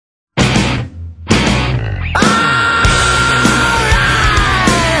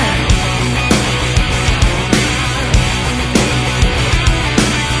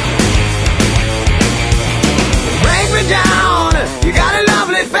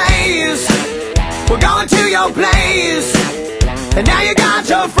going to your place, and now you got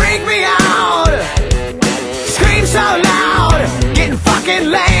to freak me out. Scream so loud, getting fucking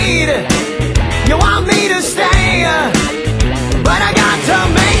laid. You want me to stay, but I got to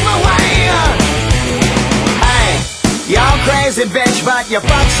make my way. Hey, you're crazy bitch, but you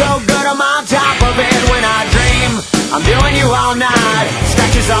fuck so good I'm on top of it. When I dream, I'm doing you all night.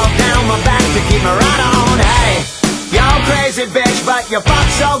 Scratches all down my back to keep me right on. Hey, you're crazy bitch, but you fuck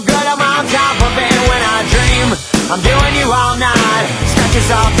so good I'm on top of it. When I dream, I'm doing you all night.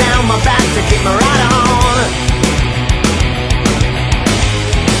 Scratches all down my back to keep me right on.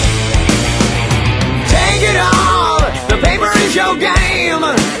 Take it all, the paper is your game.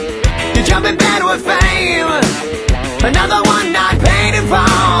 You jump in bed with fame. Another one not paid in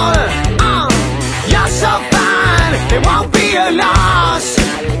full. You're so fine, it won't be a loss.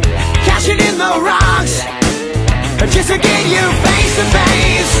 Cashing in the rocks just to get you face to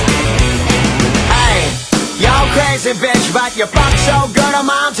face. Hey, you're crazy bitch, but you fuck so good I'm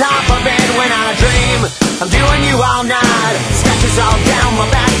on top of it. When I dream, I'm doing you all night. Scratches all down my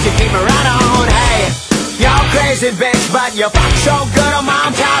back to keep me right on. Hey, you're crazy bitch, but you fuck so good I'm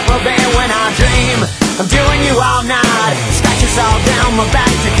on top of it. When I dream, I'm doing you all night. Scratches all down my back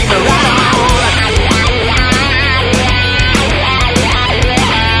to keep me right on.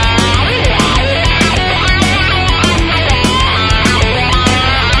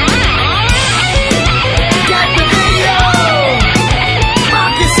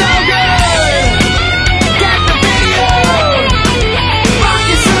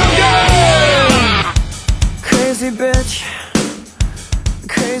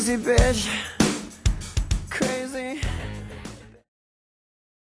 Crazy bitch, crazy.